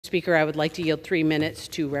Speaker, I would like to yield 3 minutes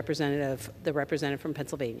to the representative from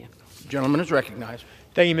Pennsylvania. The gentleman is recognized.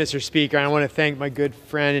 Thank you, Mr. Speaker. I want to thank my good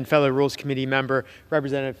friend and fellow Rules Committee member,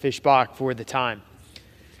 Representative Fischbach, for the time.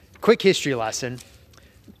 Quick history lesson.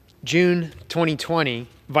 June 2020,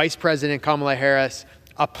 Vice President Kamala Harris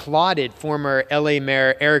applauded former LA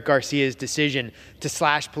Mayor Eric Garcia's decision to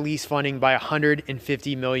slash police funding by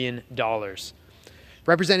 $150 million.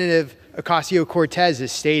 Representative Ocasio-Cortez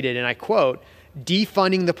has stated, and I quote,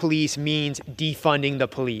 "Defunding the police means defunding the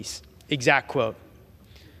police." Exact quote.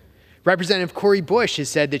 Representative Cori Bush has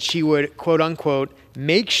said that she would, quote unquote,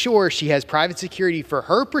 make sure she has private security for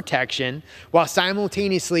her protection while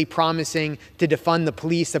simultaneously promising to defund the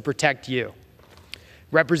police that protect you.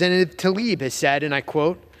 Representative Tlaib has said, and I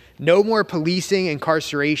quote, "No more policing,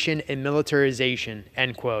 incarceration, and militarization,"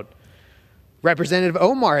 end quote. Representative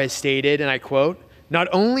Omar has stated, and I quote, "Not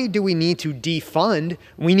only do we need to defund,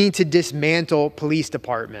 we need to dismantle police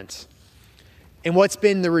departments." And what's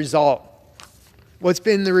been the result? What's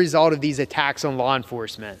been the result of these attacks on law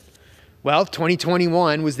enforcement? Well,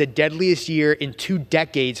 2021 was the deadliest year in 2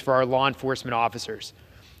 decades for our law enforcement officers.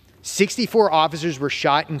 64 officers were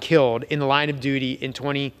shot and killed in the line of duty in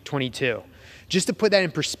 2022. Just to put that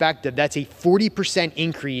in perspective, that's a 40%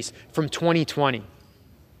 increase from 2020.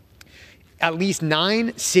 At least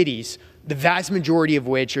 9 cities, the vast majority of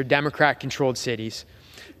which are Democrat-controlled cities,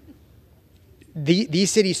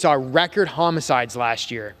 these cities saw record homicides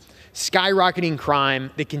last year, skyrocketing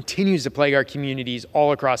crime that continues to plague our communities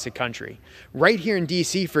all across the country. Right here in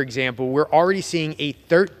DC, for example, we're already seeing a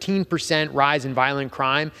 13% rise in violent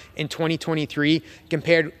crime in 2023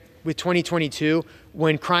 compared with 2022,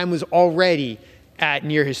 when crime was already at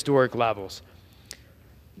near historic levels.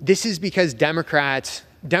 This is because Democrats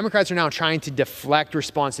are now trying to deflect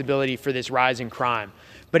responsibility for this rise in crime,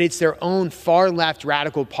 but it's their own far left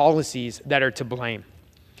radical policies that are to blame.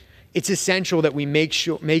 It's essential that we make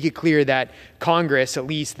it clear that Congress, at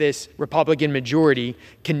least this Republican majority,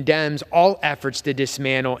 condemns all efforts to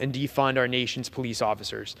dismantle and defund our nation's police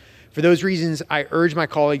officers. For those reasons, I urge my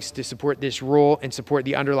colleagues to support this rule and support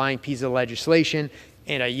the underlying piece of legislation,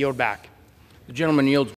 and I yield back. The gentleman yields